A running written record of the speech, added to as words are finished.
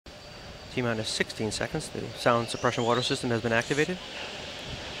T-minus 16 seconds. The sound suppression water system has been activated.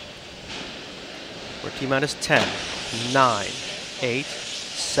 We're T-minus 10, 9, 8,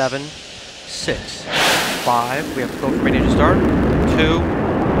 7, 6, 5. We have to go from ready to start. 2,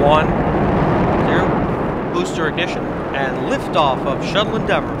 1, 0. Booster ignition and liftoff of Shuttle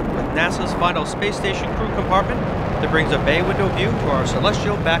Endeavour with NASA's final space station crew compartment that brings a bay window view to our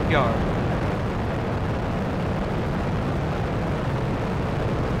celestial backyard.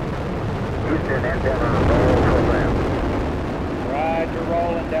 Houston, Endeavour, roll program. Roger,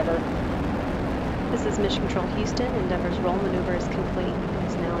 roll, Endeavour. This is Mission Control Houston. Endeavour's roll maneuver is complete. It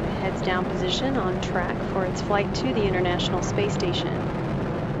is now in a heads-down position on track for its flight to the International Space Station.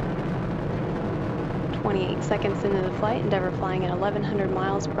 28 seconds into the flight, Endeavour flying at 1,100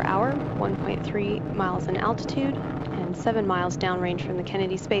 miles per hour, 1.3 miles in altitude, and 7 miles downrange from the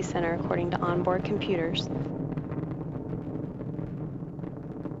Kennedy Space Center, according to onboard computers.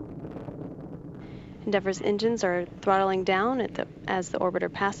 Endeavour's engines are throttling down as the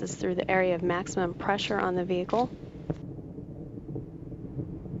orbiter passes through the area of maximum pressure on the vehicle.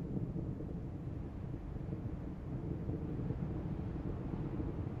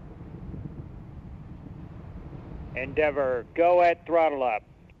 Endeavour, go at throttle up.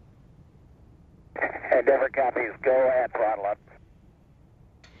 Endeavour copies, go at throttle up.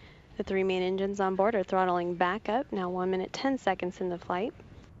 The 3 main engines on board are throttling back up, now 1 minute 10 seconds into flight.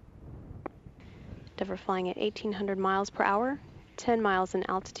 Endeavour flying at 1,800 miles per hour, 10 miles in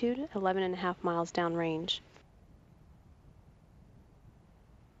altitude, 11.5 miles downrange.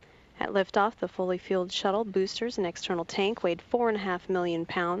 At liftoff, the fully fueled shuttle, boosters, and external tank weighed 4.5 million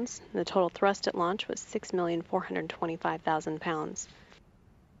pounds. The total thrust at launch was 6,425,000 pounds.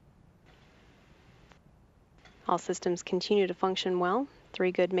 All systems continue to function well.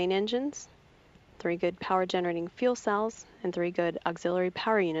 3 good main engines, 3 good power generating fuel cells, and 3 good auxiliary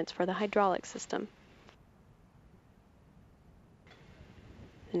power units for the hydraulic system.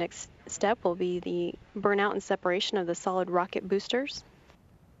 The next step will be the burnout and separation of the solid rocket boosters.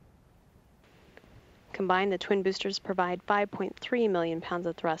 Combined, the twin boosters provide 5.3 million pounds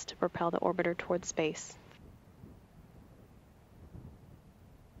of thrust to propel the orbiter toward space.